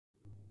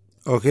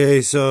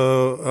Okay,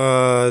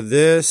 so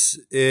this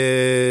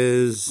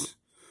is,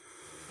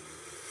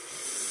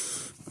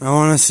 I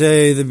want to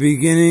say, the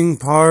beginning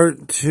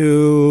part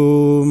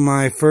to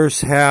my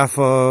first half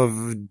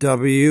of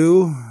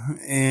W,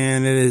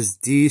 and it is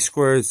D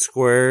squared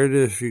squared,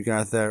 if you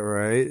got that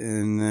right,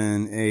 and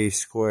then A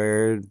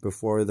squared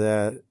before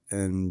that,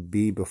 and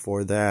B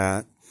before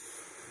that.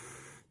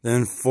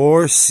 Then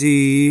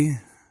 4C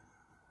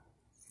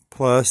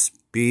plus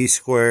B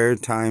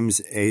squared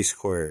times A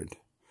squared.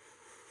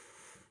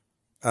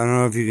 I don't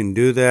know if you can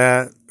do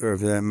that or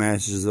if that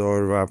matches the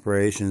order of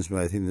operations,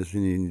 but I think that's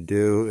what we need to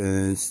do.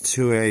 And it's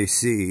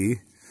 2AC,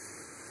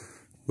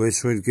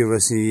 which would give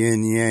us a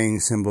yin-yang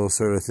symbol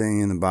sort of thing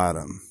in the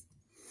bottom.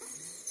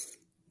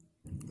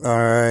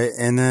 Alright,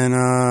 and then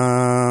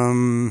I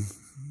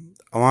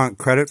want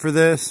credit for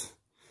this.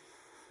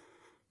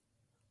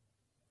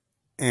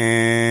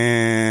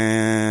 And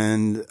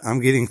I'm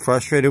getting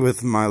frustrated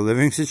with my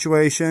living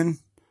situation.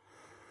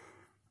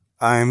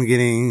 I'm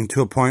getting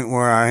to a point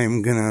where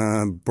I'm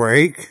gonna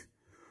break,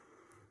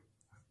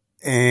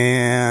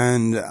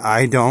 and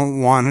I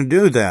don't want to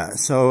do that.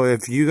 So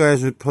if you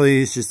guys would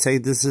please just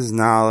take this as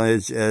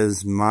knowledge,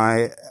 as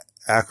my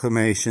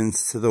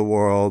acclamations to the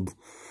world,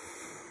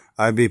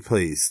 I'd be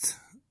pleased.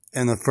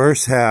 And the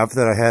first half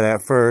that I had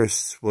at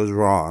first was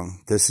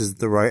wrong. This is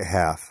the right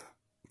half.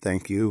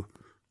 Thank you.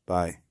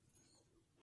 Bye.